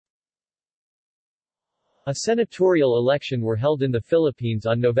A senatorial election were held in the Philippines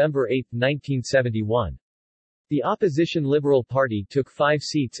on November 8, 1971. The opposition Liberal Party took 5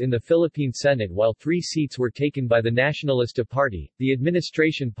 seats in the Philippine Senate while 3 seats were taken by the Nacionalista Party, the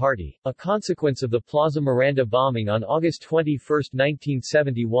administration party, a consequence of the Plaza Miranda bombing on August 21,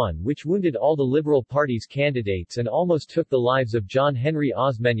 1971 which wounded all the Liberal Party's candidates and almost took the lives of John Henry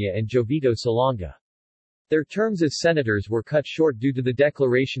Osmeña and Jovito Salonga. Their terms as senators were cut short due to the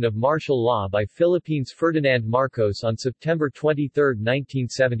declaration of martial law by Philippines' Ferdinand Marcos on September 23,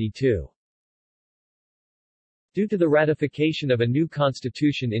 1972. Due to the ratification of a new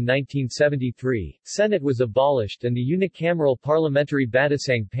constitution in 1973, Senate was abolished and the unicameral parliamentary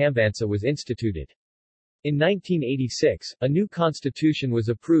Batasang Pambansa was instituted. In 1986, a new constitution was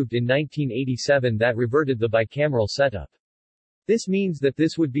approved in 1987 that reverted the bicameral setup. This means that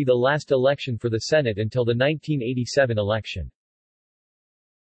this would be the last election for the Senate until the 1987 election.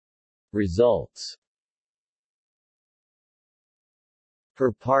 Results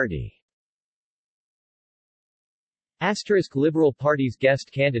per party. Asterisk Liberal Party's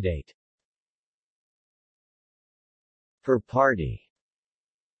guest candidate. Per party.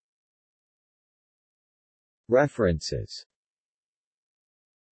 References.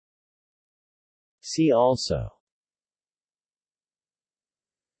 See also.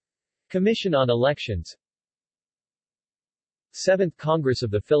 Commission on Elections. 7th Congress of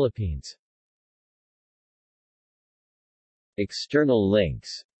the Philippines. External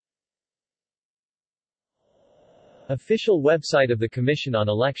links. Official website of the Commission on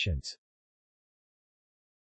Elections.